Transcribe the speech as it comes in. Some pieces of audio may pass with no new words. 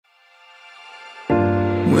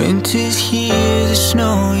Winter's here, the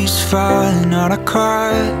snow is falling on our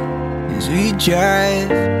car as we drive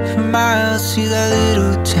for miles to that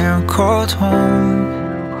little town called home.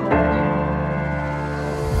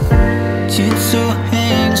 Tinsel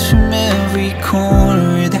hangs from every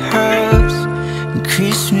corner of the house, and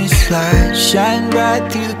Christmas lights shine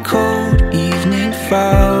bright through the cold evening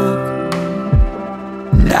fog.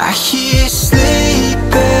 And I hear sleigh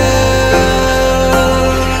bells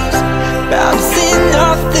bouncing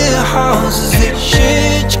off the halls as the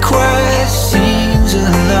church choir sings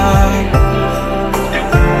along.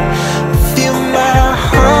 I feel my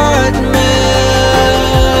heart melt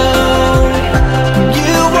when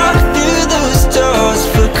you walk through those doors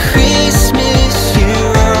for Christmas.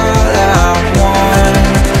 You're all I want.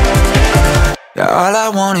 All I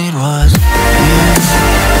wanted was you.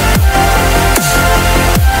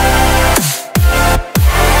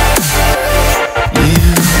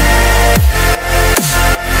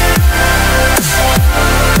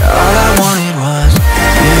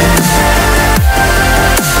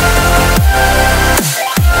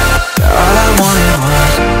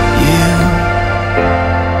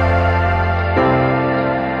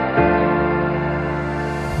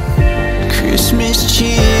 Christmas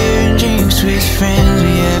cheer and drinks with friends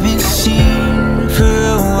we haven't seen for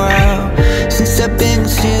a while, since I've been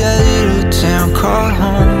to that little town called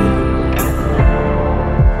home.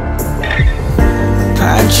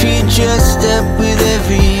 Pine tree dressed up with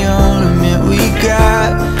every ornament we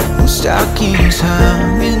got, and stockings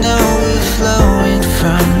hung and overflowing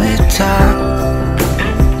from the top.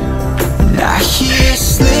 And I hear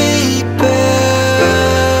sleigh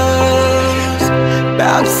bells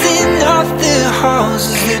bouncing off the halls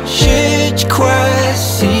as the church choir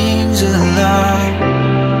sings along.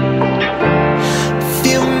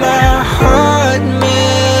 Feel my heart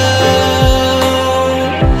melt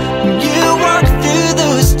when you walk through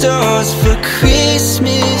those doors for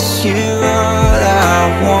Christmas. You're all I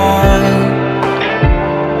want.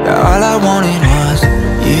 All I wanted was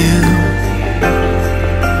you.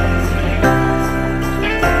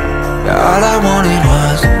 All I wanted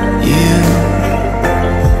was you.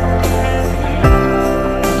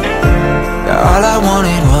 All I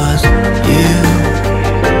wanted was you.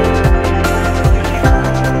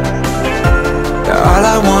 All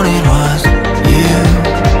I wanted was you.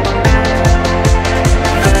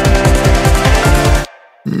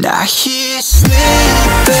 And I hear sleigh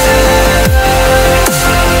bells.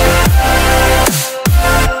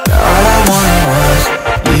 All I wanted was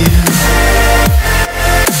you.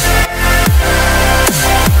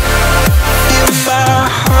 Feel my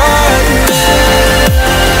heart melt.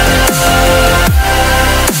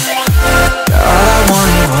 All I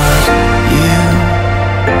wanted was you.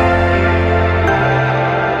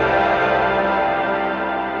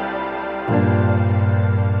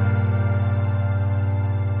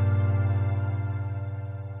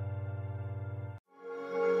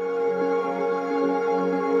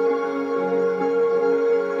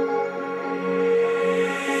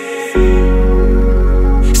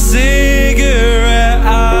 Cigarette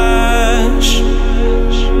ash,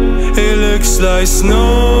 it looks like snow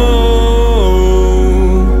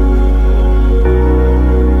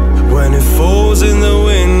when it falls in the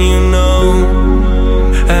wind, you know.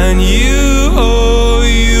 And you, oh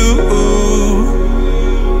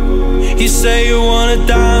you say you wanna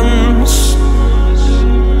dance.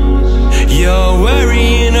 You're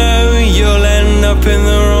worried, you know, you'll end up in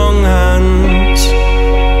the wrong hands.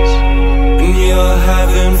 And you're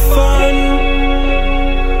having fun,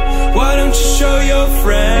 why don't you show your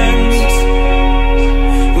friends?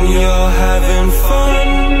 And you're having fun,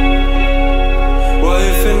 what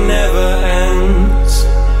if it never ends?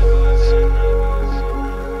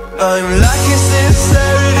 I'm lacking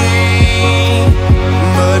sincerity,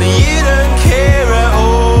 but you don't care at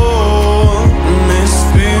all. Miss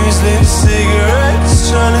booze-lit cigarettes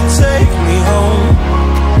trying to take me home.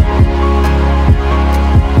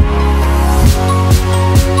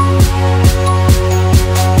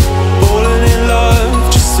 Falling in love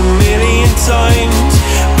just a million times,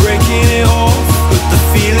 breaking it off, put the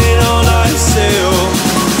feeling on ice still.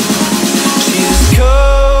 She's as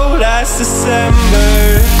cold as December.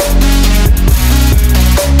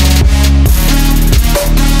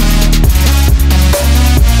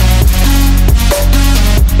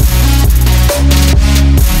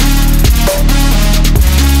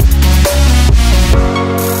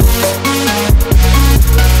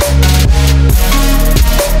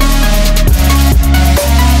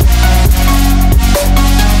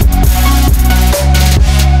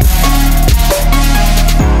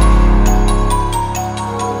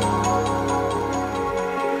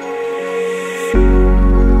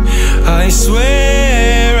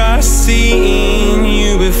 swear I've seen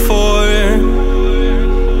you before,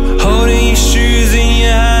 holding your shoes in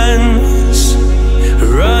your hands,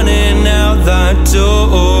 running out that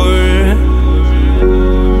door.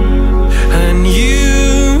 And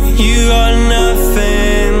you got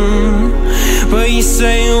nothing, but you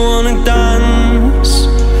say you wanna dance.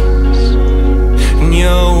 And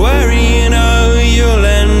you're worrying, oh, you'll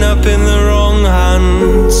end up in the wrong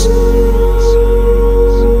hands.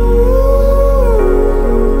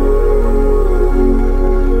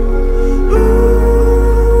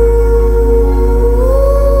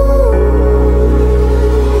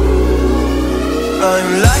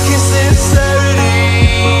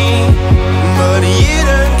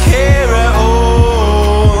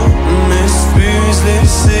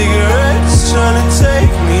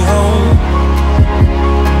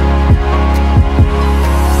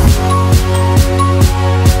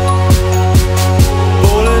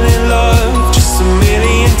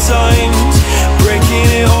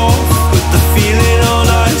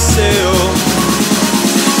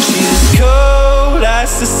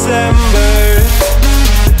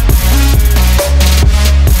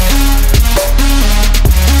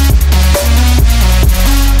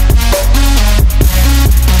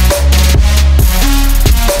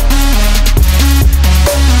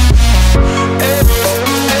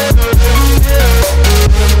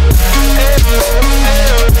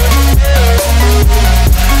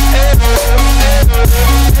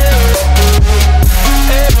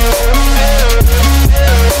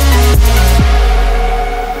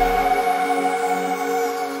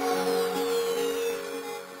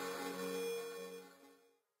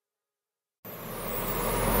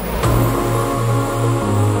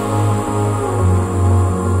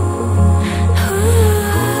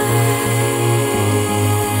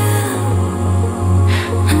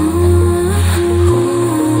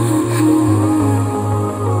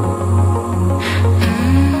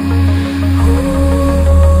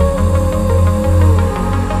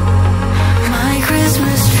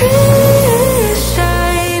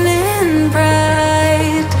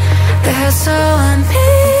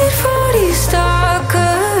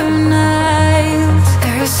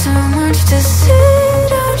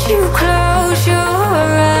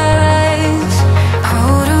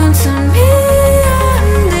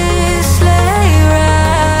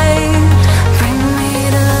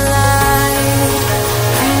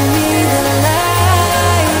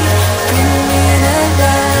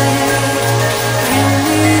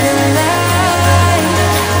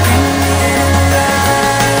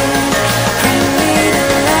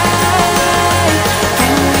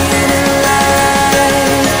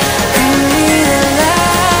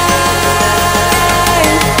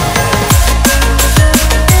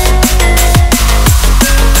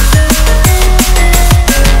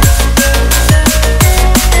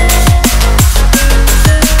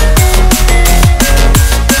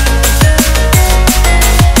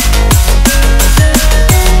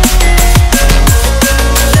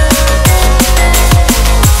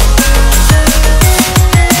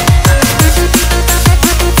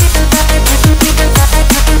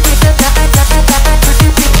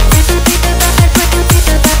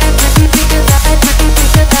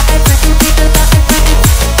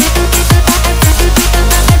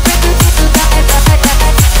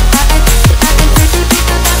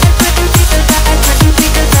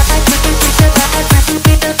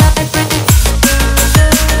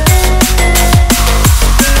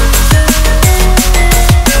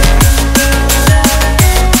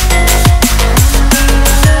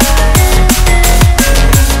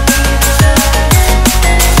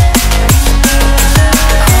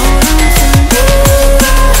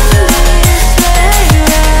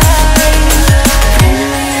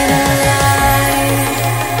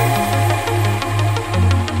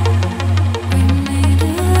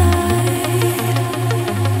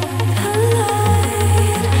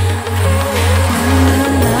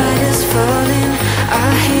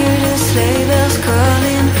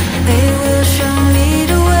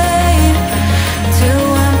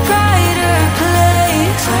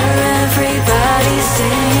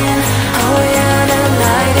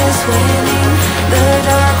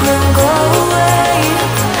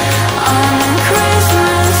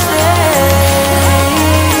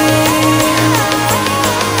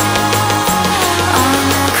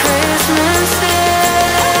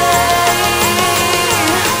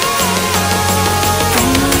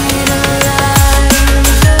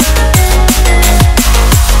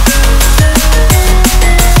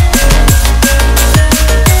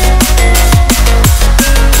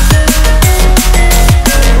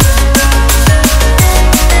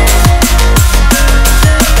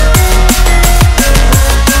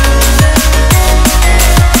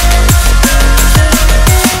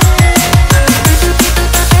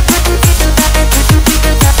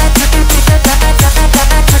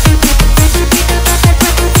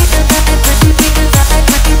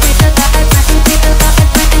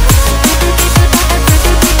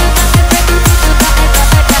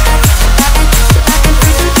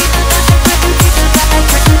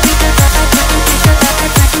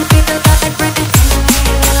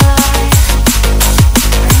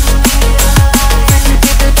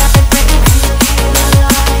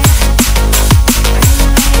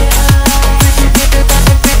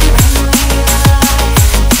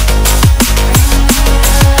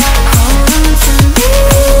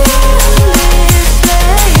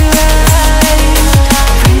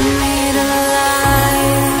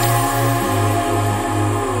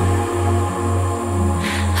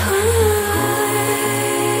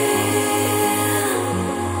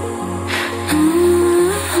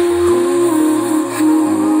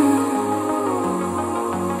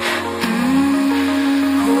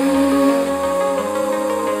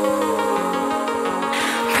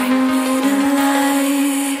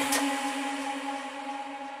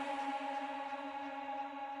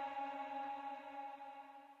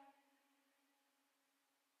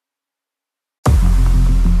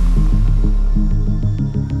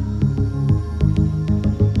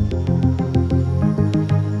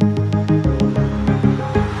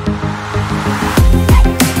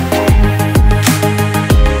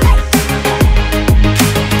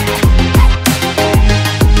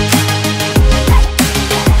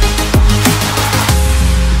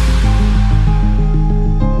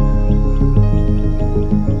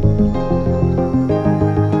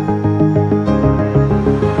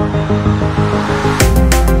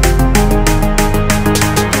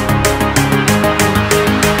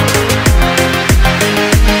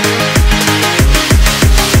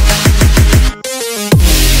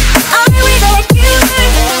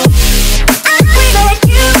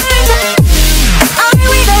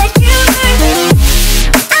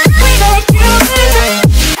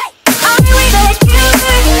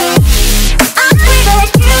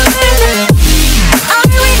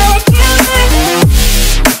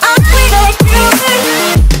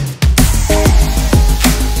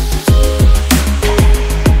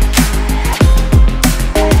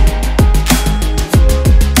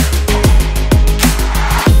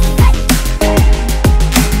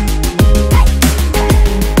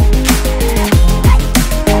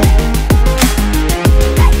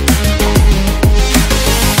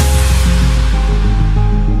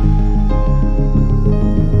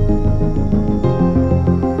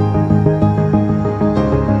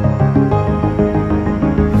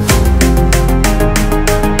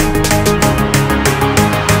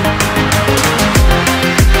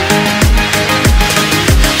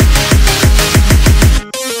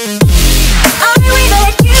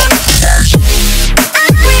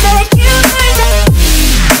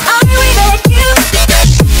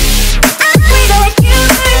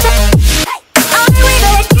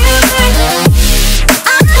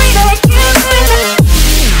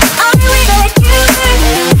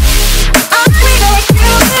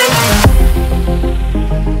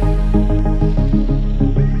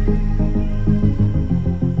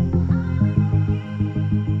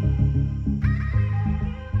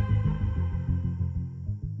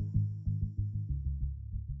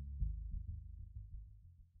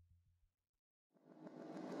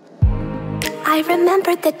 I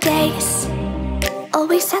remember the days,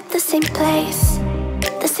 always at the same place,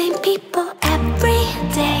 the same people every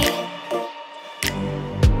day.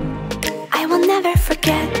 I will never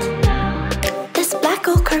forget this black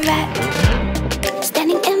old Corvette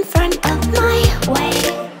standing in front of my way.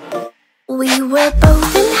 We were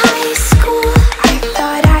both in high school. I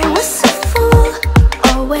thought I was a fool.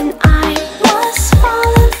 Oh, when I was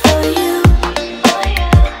falling for you,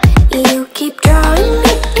 you keep drawing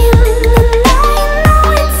me in, and I know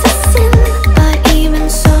it's a sin, but even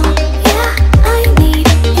so, yeah, I need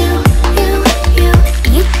you.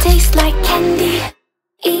 You taste like candy.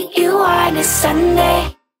 Eat you on a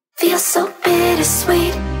Sunday. Feel so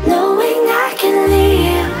bittersweet, knowing I can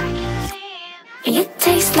leave. You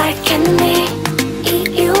taste like candy. Eat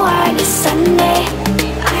you on a Sunday.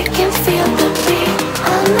 I can feel the beat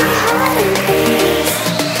on my heart and beats.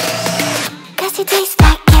 'Cause you taste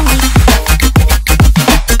like candy.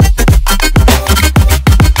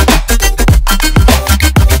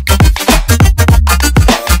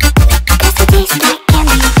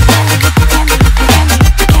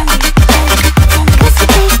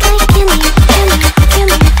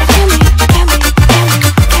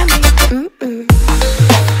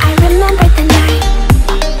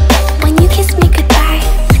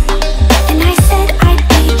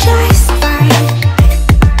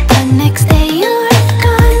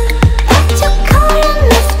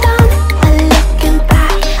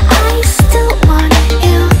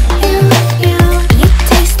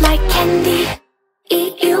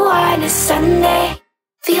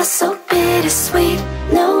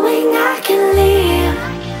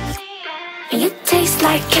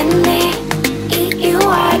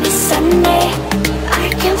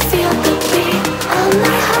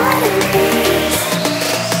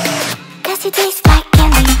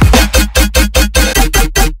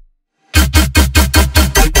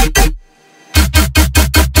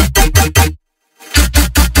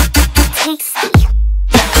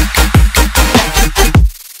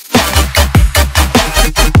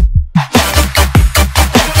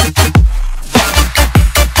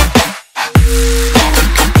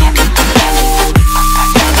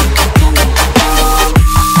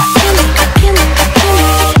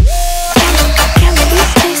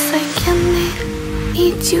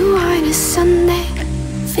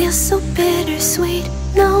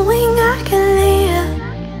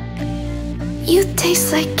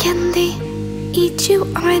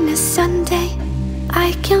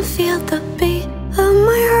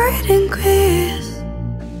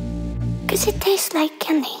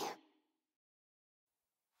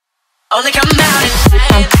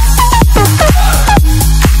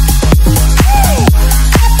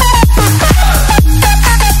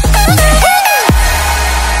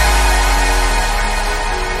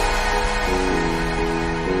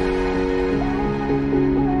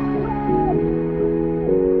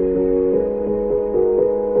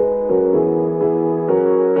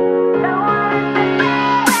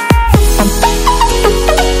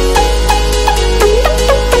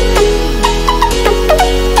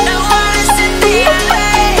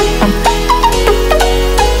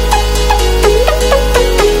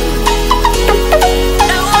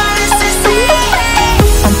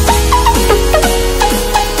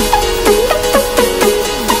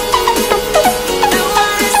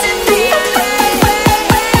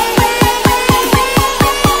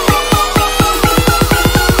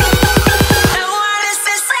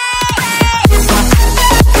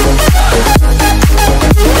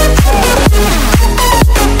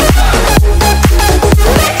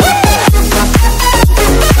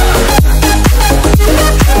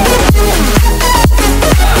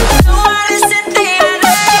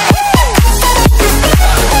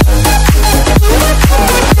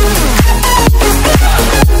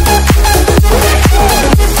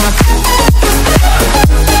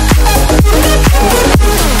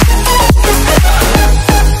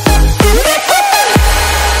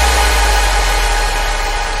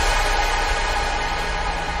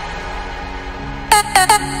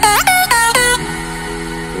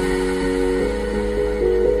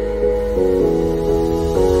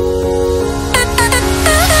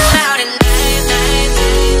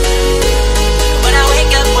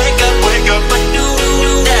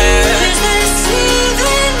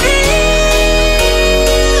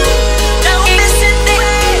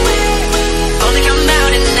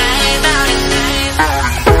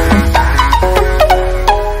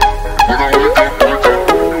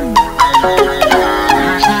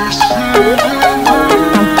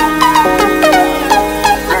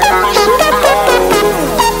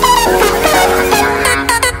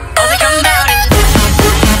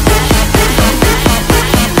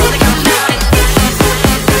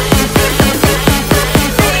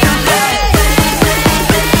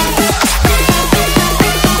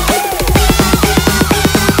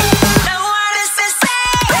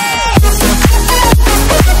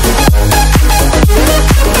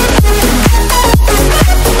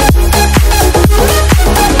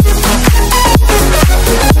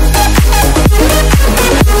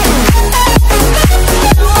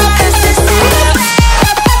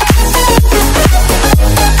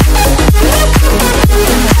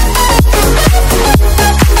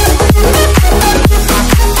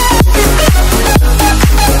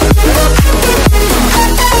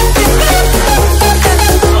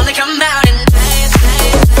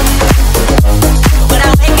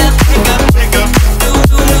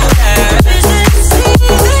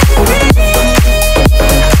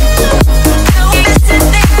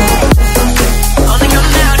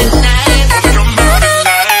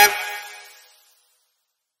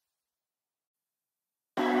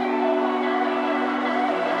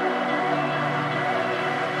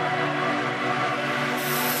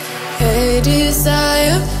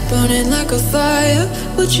 burning like a fire.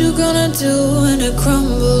 What you gonna do when it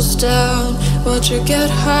crumbles down? Watch it get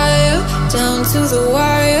higher, down to the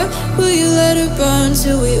wire. Will you let it burn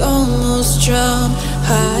till we almost drown?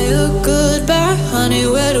 Higher, goodbye, honey,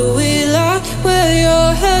 where do we lie? Where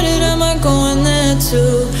you're headed, am I going there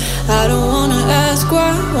too? I don't wanna ask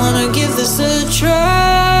why, wanna give this a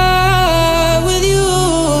try with you.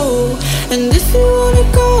 And if you wanna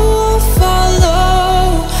go, I'll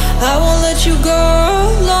follow. I won't let you go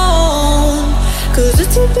alone, 'cause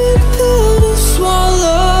it's a big pill to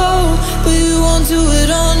swallow, but you won't do it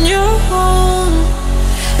on your own.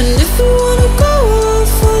 And if you wanna go, I'll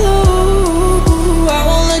follow. I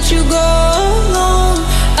won't let you go alone.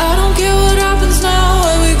 I don't care what happens now,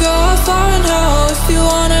 where we go, how far and how. If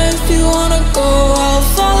you wanna go, I'll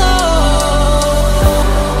follow.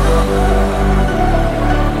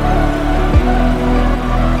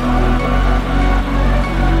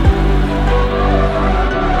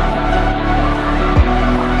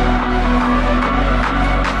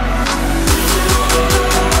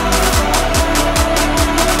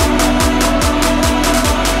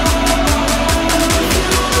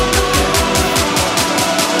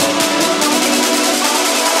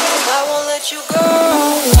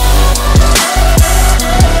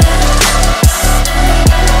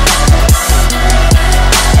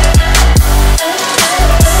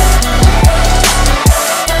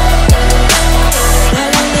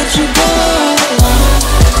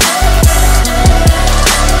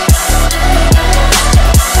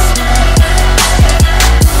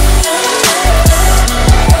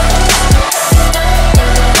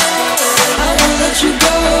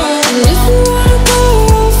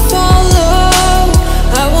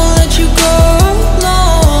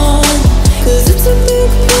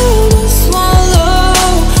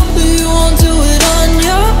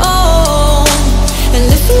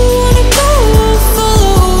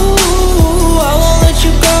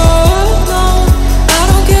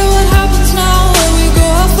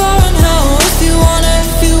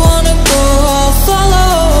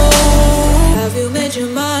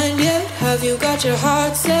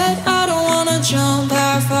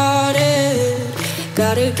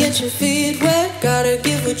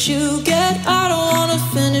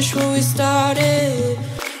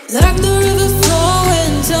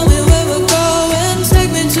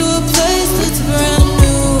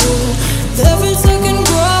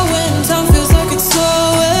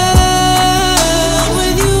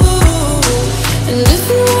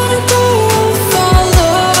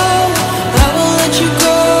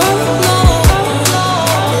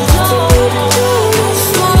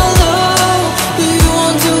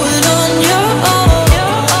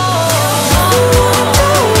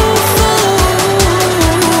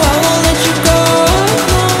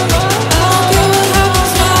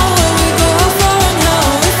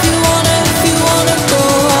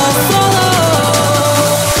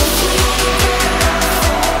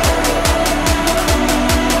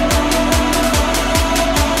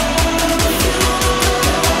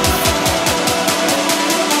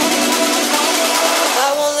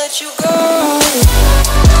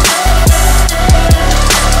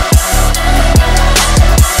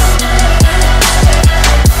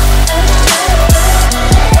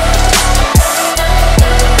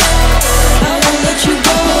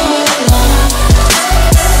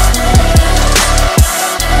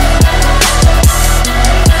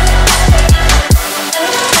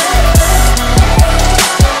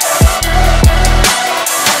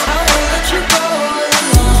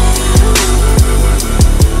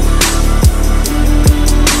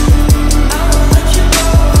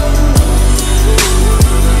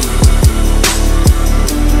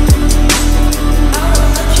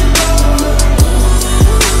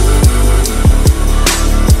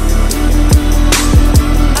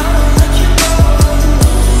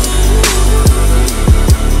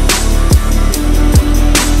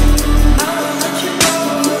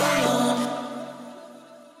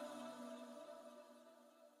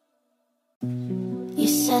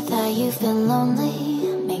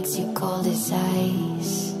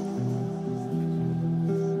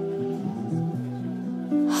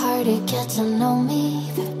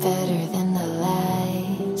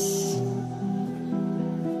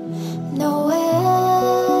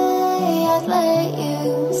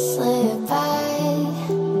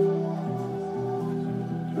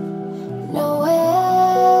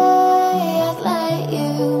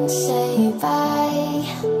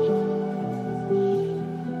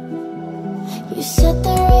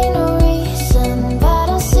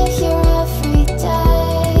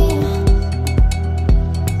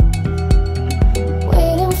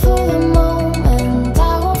 For the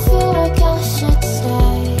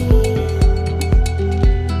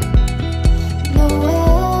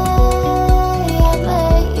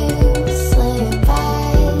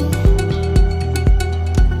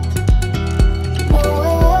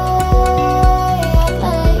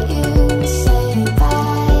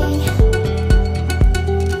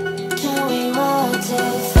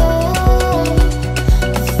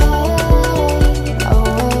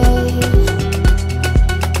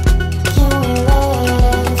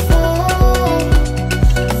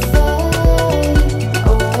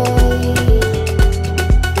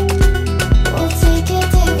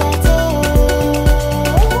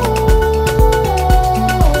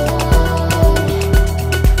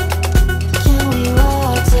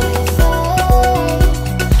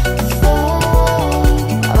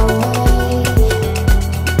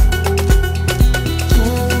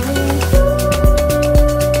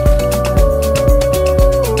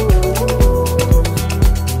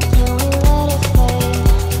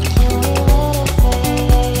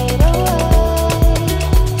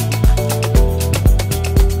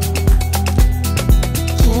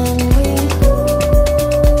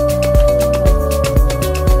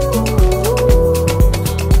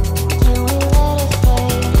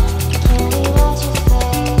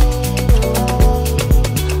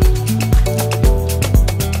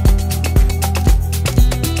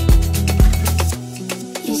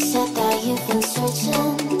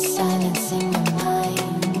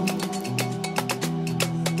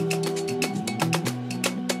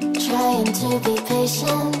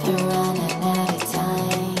patient, they're running out of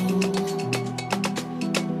time.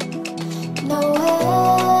 No way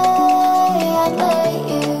I'd let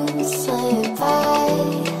you slip by.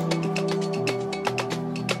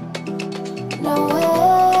 No way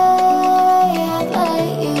I'd let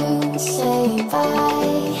you say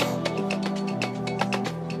bye.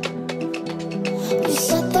 You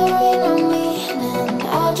said there ain't no meaning,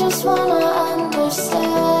 I just wanna understand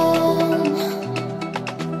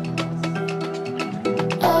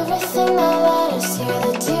everything that led us here,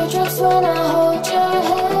 the teardrops when I hold your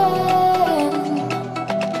hand.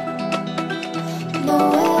 No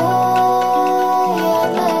way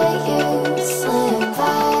I'd let you slip by.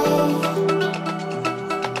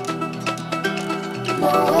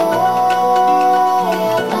 No way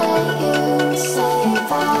I'd let you say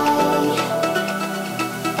bye.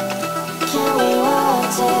 Can we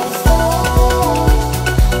watch it fade,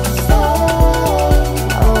 fade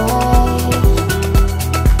away?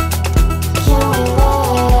 Can we let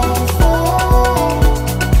it fade,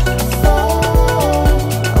 fade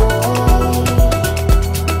away?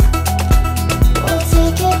 We'll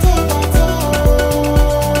take it day by day.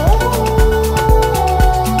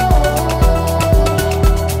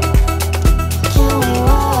 Can we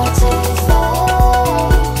watch it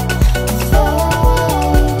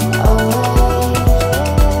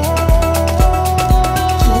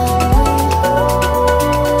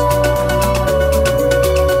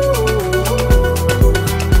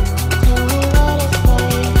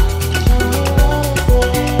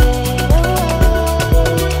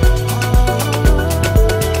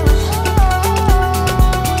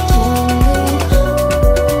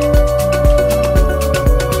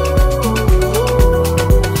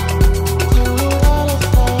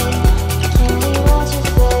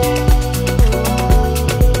fade, fade away?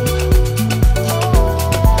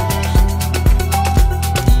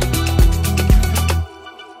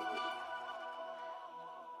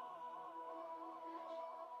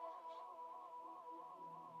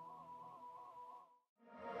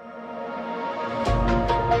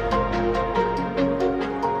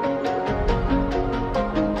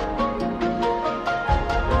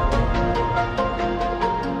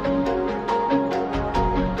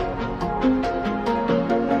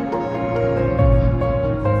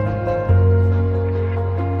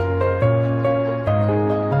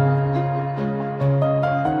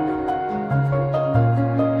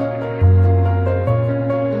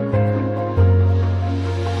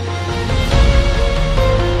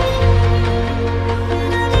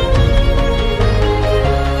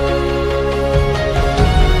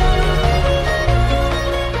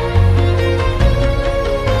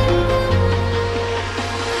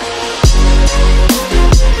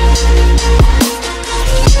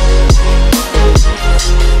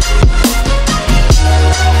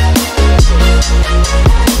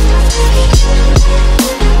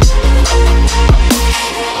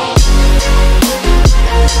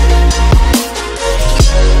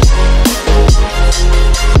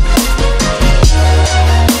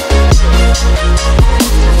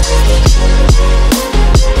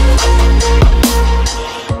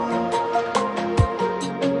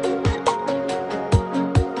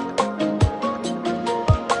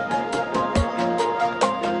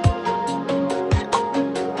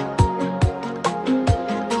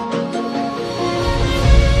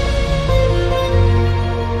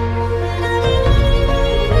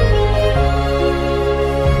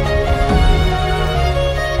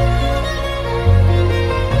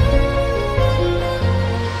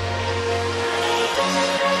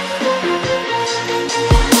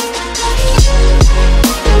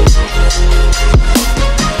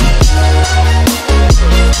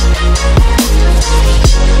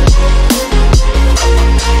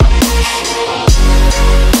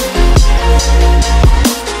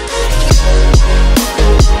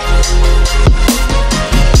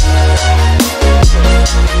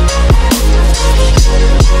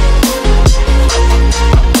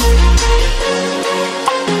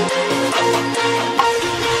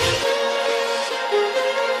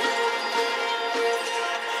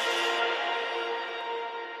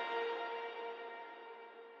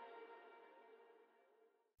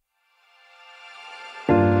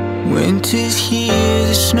 Winter's here,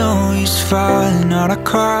 the snow is falling on our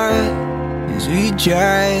car as we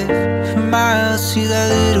drive for miles to that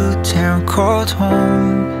little town called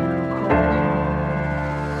home.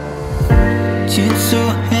 Tinsel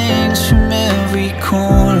hangs from every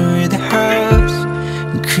corner of the house,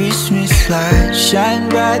 and Christmas lights shine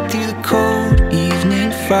bright through the cold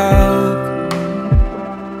evening fog.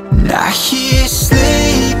 And I hear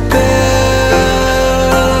sleigh bells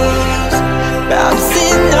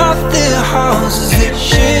bouncing off the houses.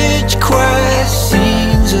 church choir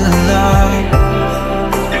sings along.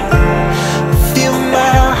 Feel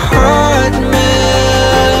my heart melt.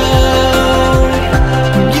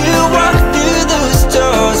 You walk through those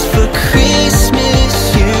doors for Christmas.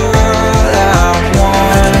 You're all I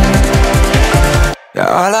want.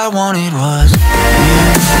 All I wanted was you.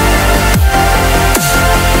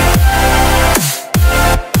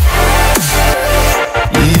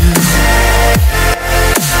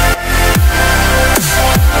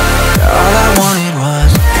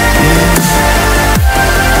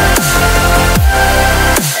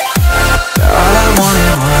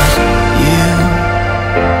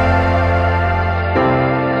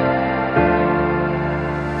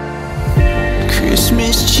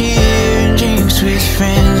 Christmas cheer and drinks with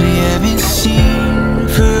friends we haven't seen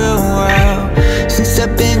for a while, since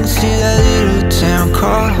I've been to that little town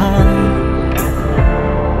called home.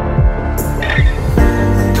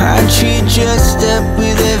 Pine tree dressed up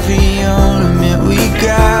with every ornament we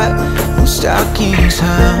got, and stockings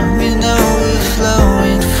hung with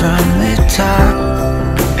overflowing from the top.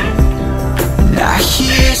 And I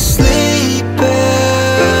hear sleigh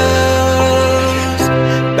bells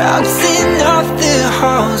bouncing off the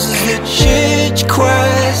halls as the church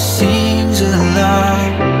choir sings along.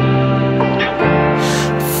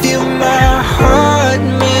 Feel my heart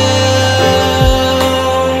melt.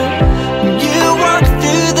 You walk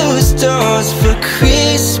through those doors for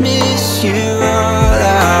Christmas. You're all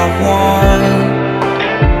I want.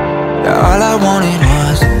 All I wanted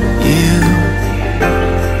was you.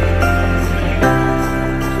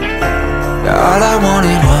 All I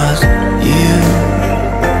wanted was you.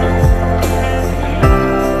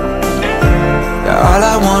 All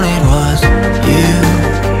I wanted was you.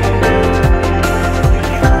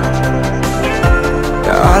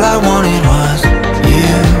 All I wanted was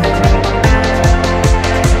you.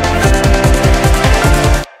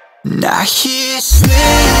 And I hear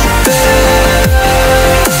sleigh bells.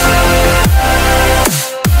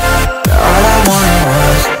 All I wanted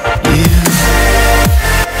was you.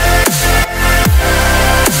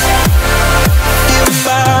 Feel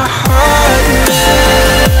my heart melt.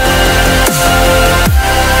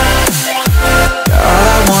 All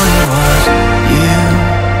I wanted was you.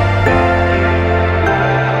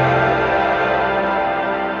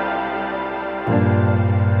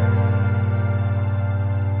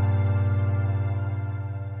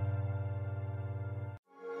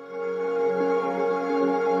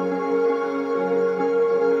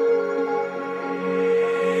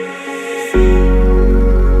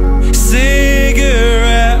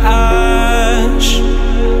 Cigarette ash,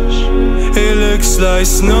 it looks like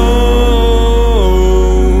snow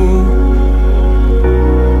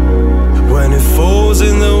when it falls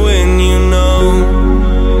in the wind, you know.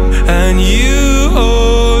 And you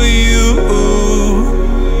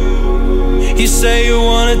say you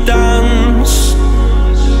wanna dance.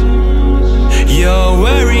 You're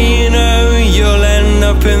wary, you know, you'll end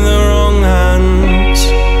up in the wrong hands.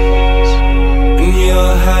 And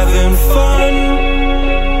you're having fun.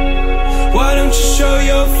 Why don't you show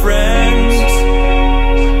your friends?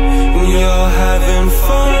 And you're having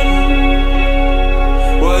fun.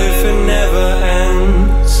 What if it never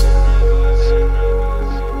ends?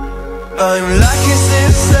 I'm lacking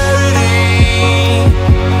sincerity,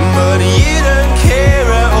 but you don't care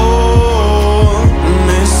at all.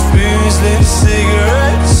 Miss booze, lit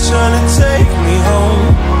cigarettes, trying to take me home.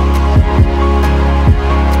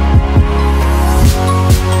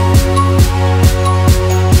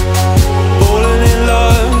 Falling in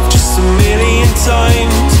love just a million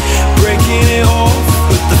times, breaking it off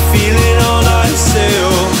with the feeling on ice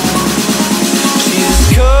still. She's as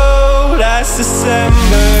cold as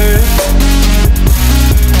December.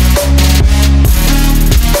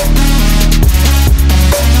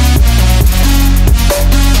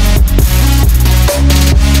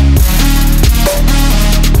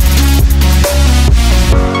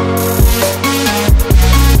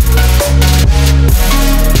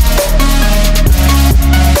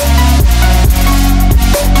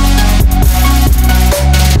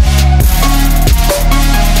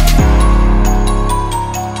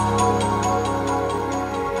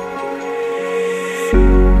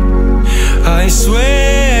 I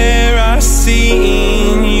swear I've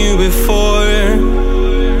seen you before,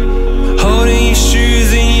 holding your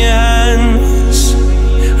shoes in your hands,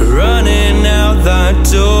 running out that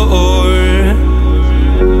door.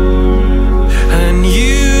 And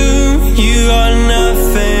you are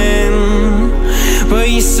nothing, but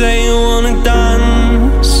you say you wanna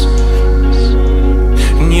dance.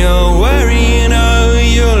 And you're worrying, oh,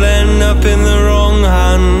 you'll end up in the wrong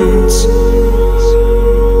hands.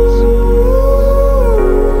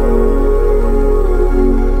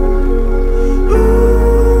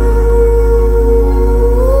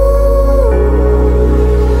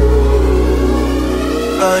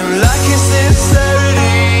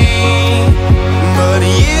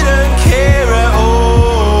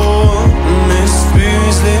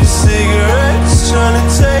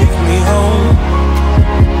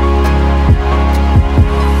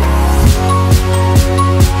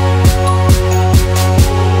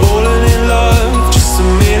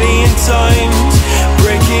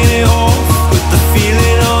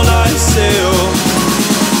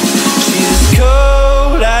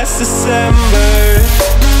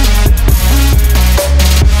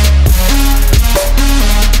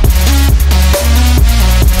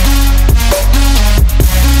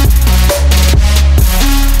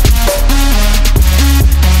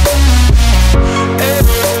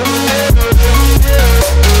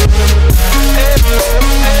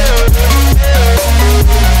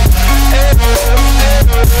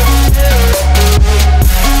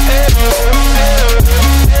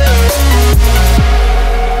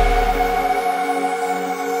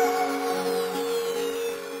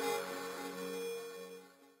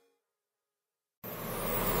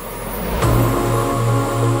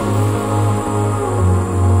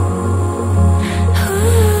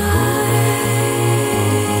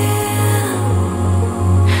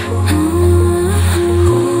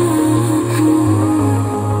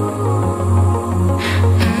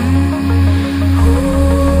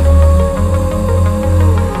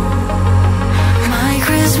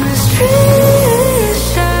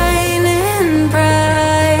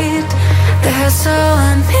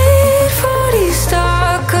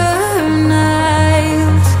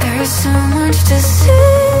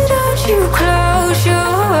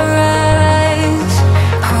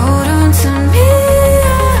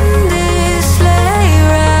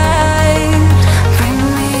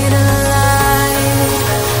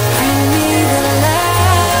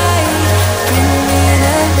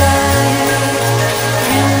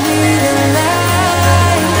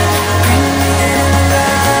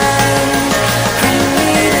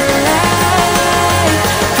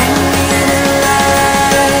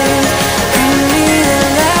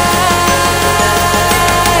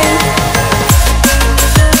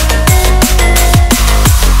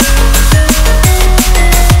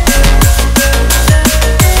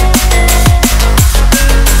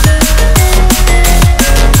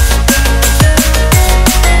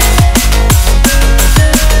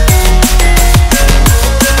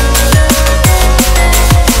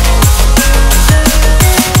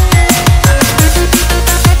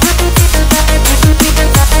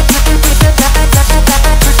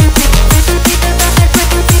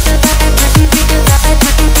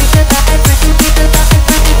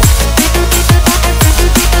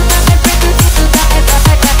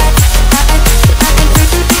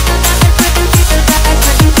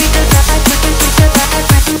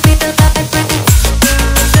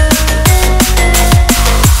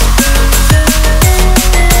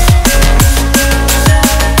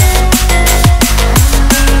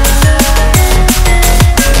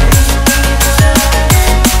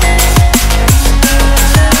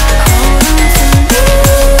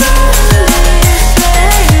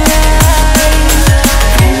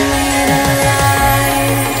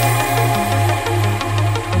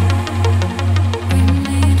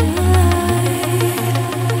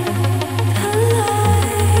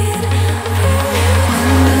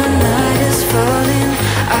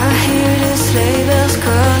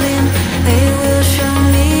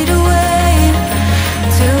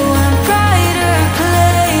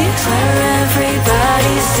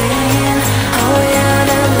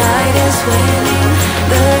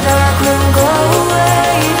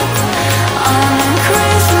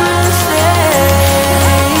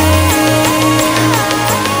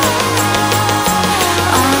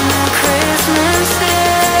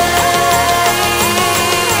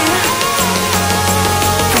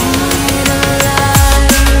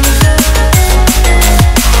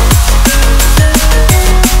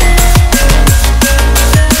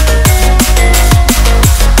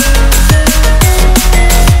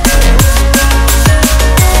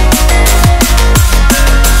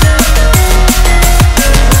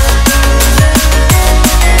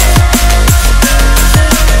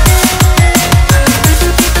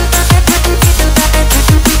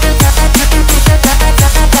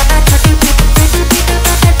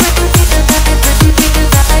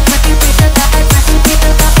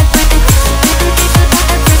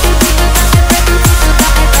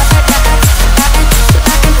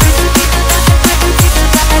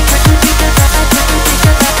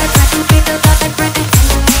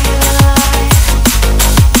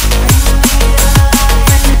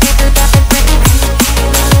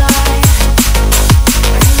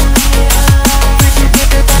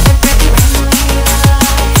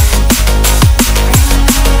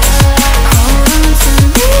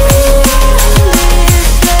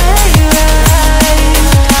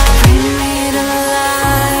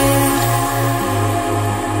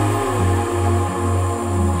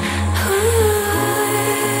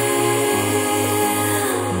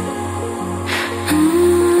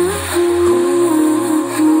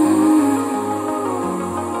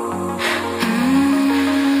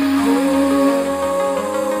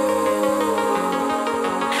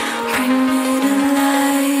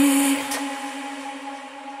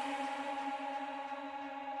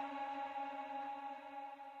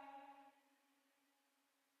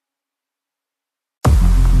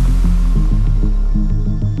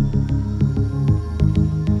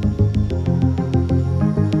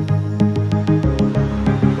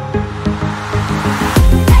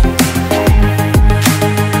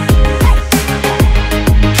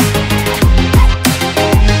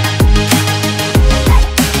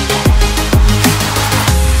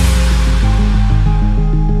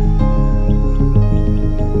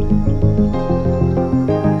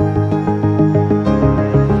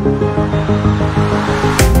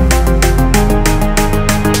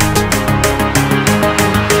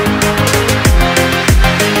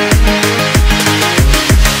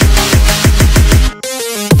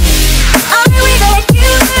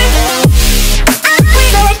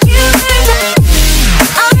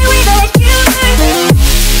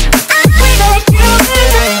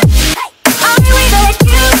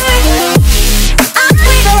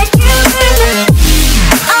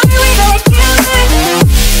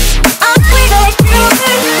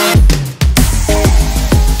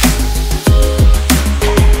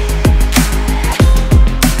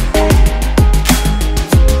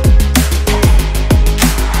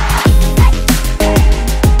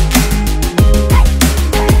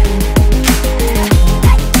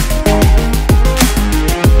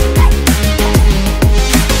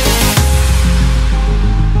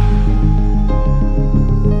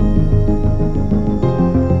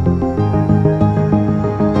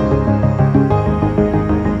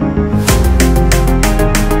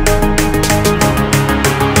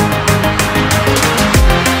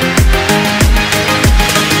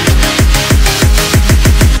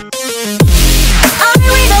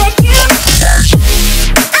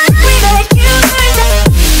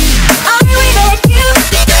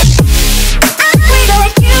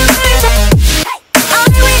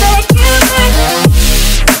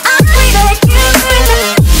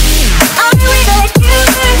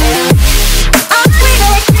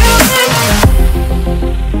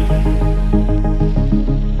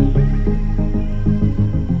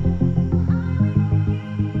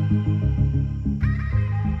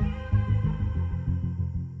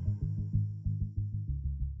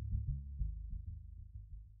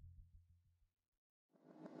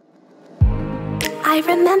 I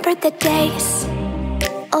remember the days,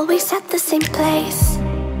 always at the same place,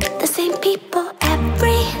 the same people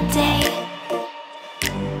every day.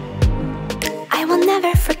 I will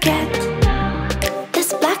never forget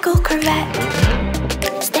this black old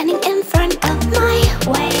Corvette standing in front of my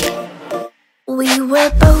way. We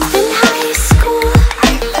were both in high school.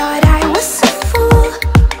 I thought I was a fool.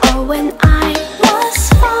 Or when I was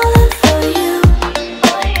falling for you,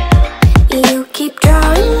 you keep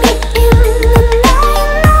drawing me in, and I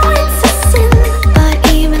know it's a sin. But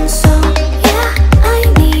even so, yeah, I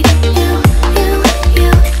need you, you,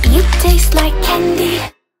 you. You taste like candy.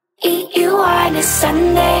 Eat you on a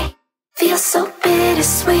Sunday. Feel so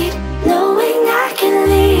bittersweet, knowing I can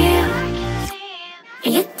leave.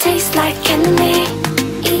 You taste like candy.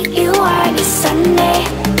 Eat you on a Sunday.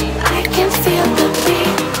 I can feel the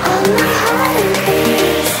beat on my heart and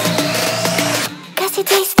beats. 'Cause you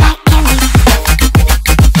taste like candy.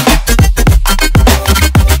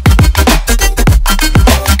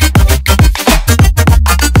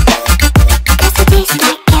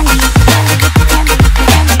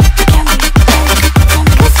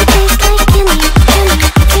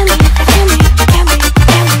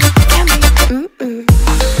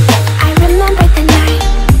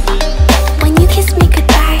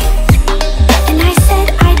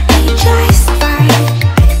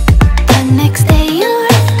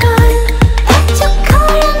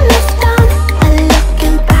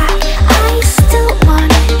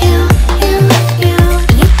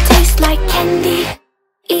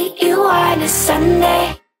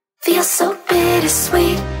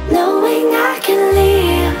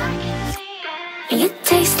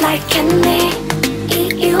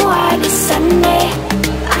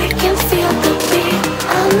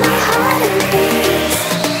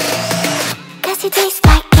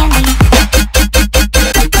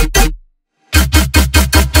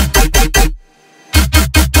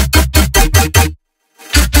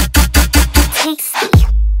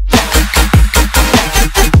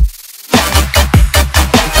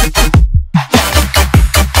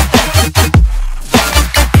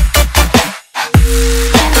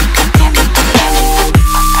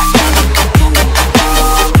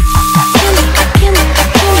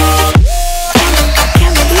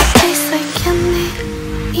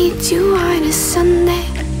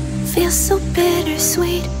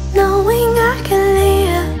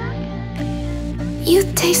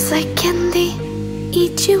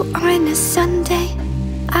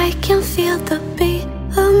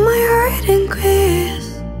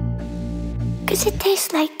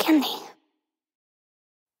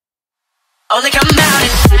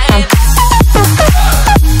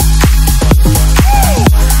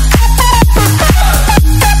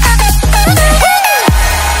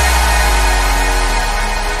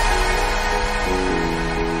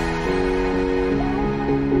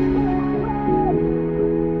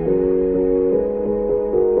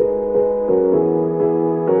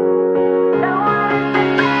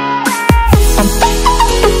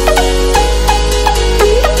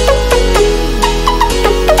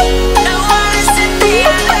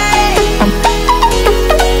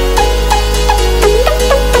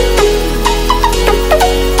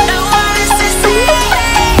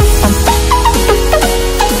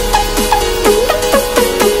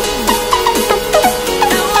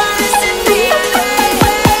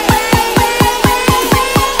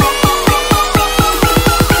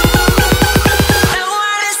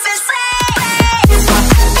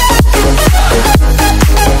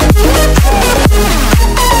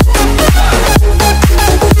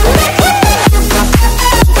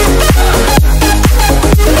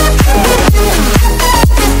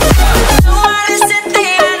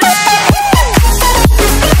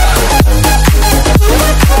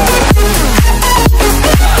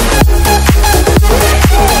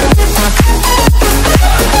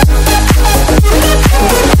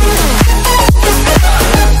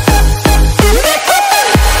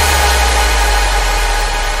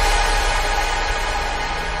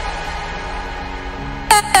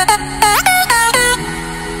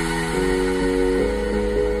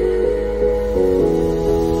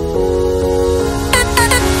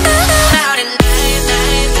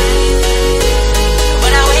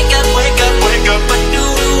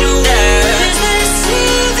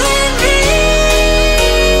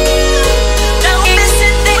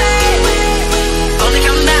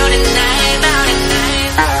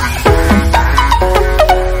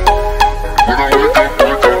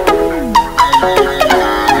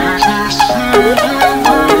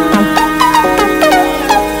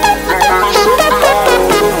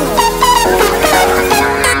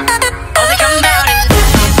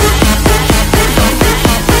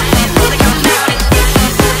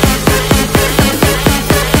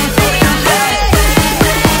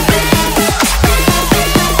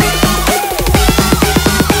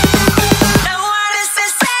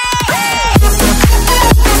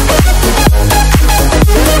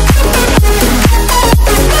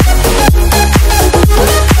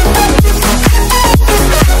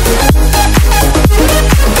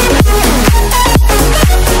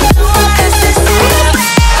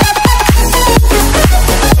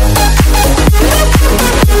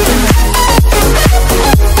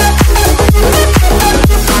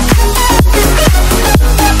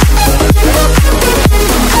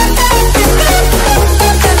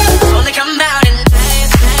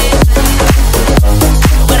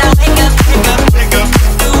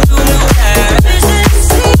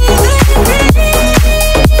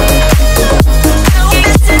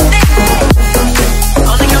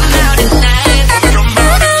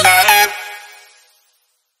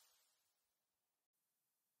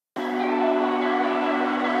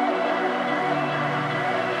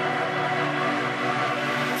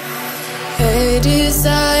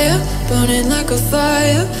 desire, burning like a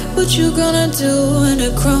fire. What you gonna do when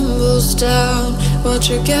it crumbles down? Watch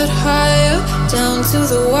it get higher, down to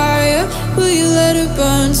the wire. Will you let it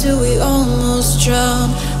burn till we almost drown?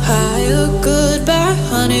 Higher, goodbye,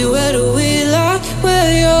 honey, where do we lie?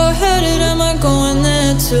 Where you're headed, am I going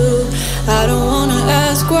there too? I don't wanna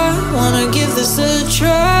ask why, wanna give this a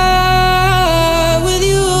try with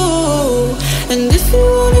you. And if you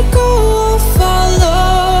wanna go, I'll follow.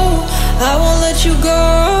 I won't let you go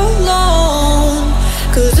alone,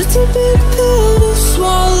 'cause it's a big pill to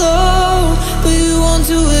swallow, but you won't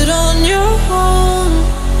do it on your own.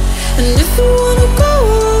 And if you wanna go,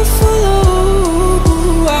 I'll follow.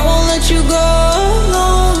 I won't let you go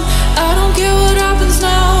alone. I don't care what happens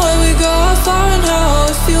now, where we go, how far and how.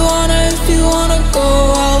 If you wanna go,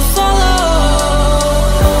 I'll follow.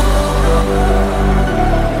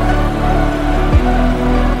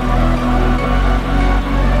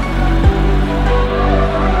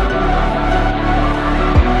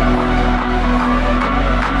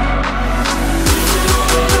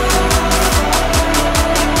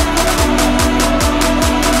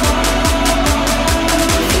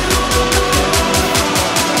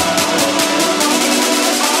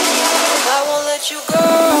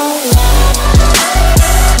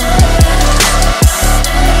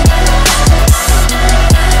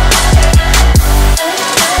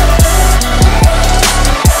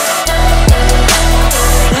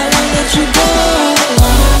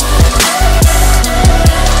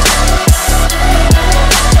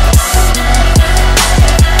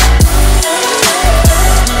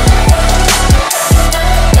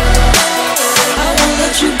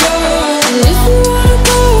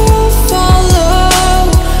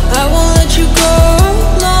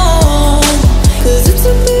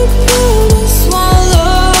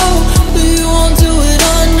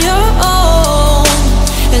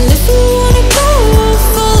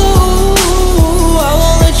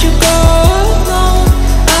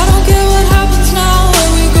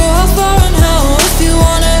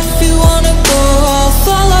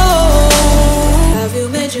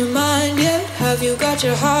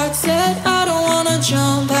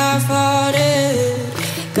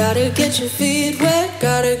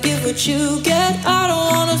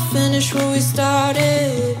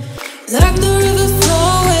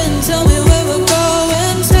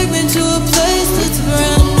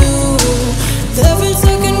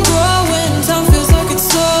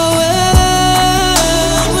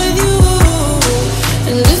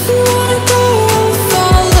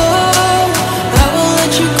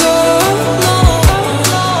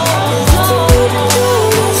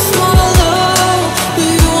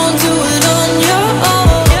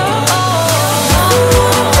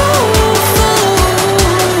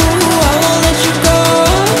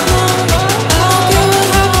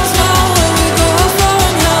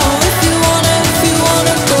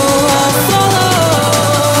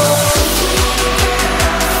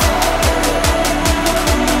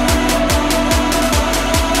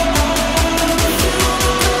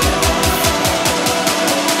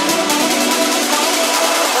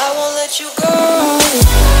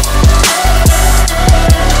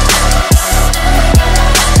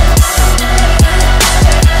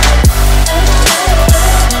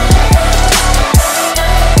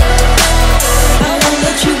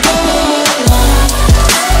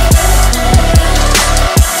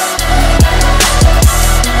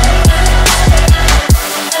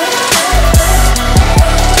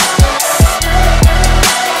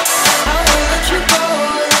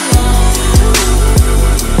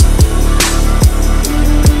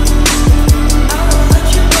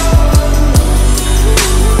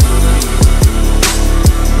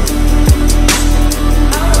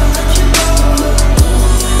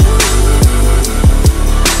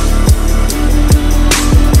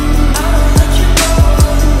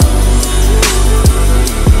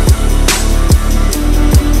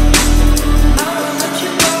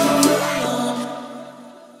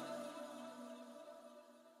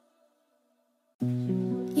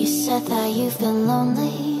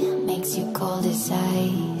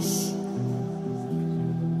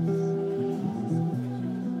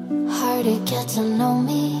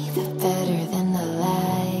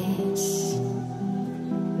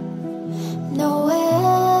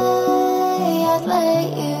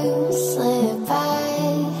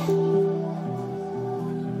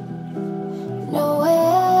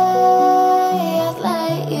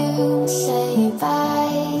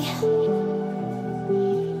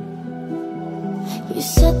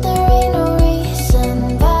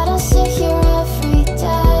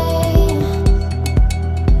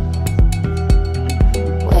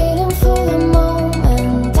 Waiting for the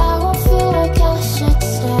moment I won't feel like I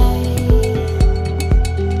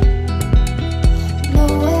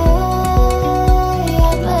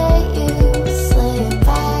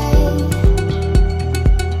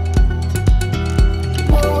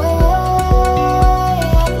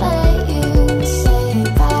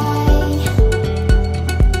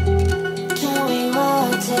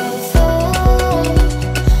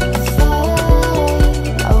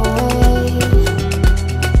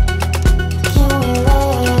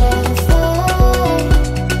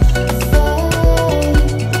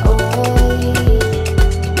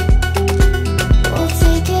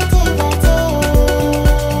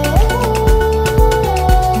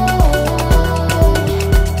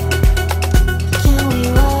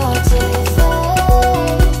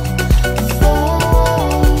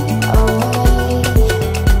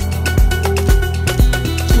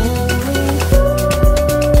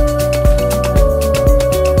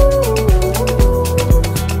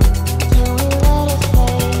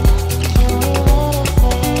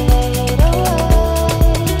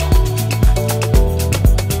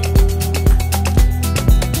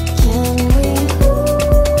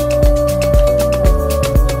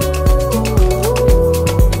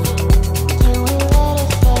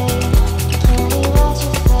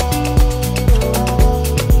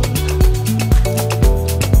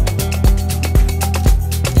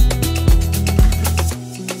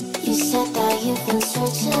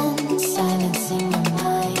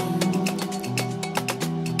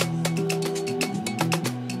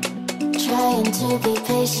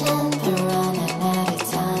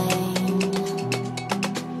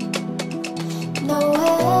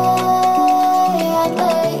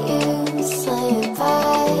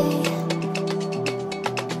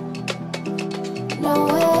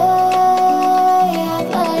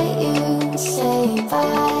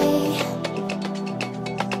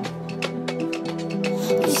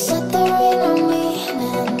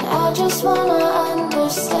swallow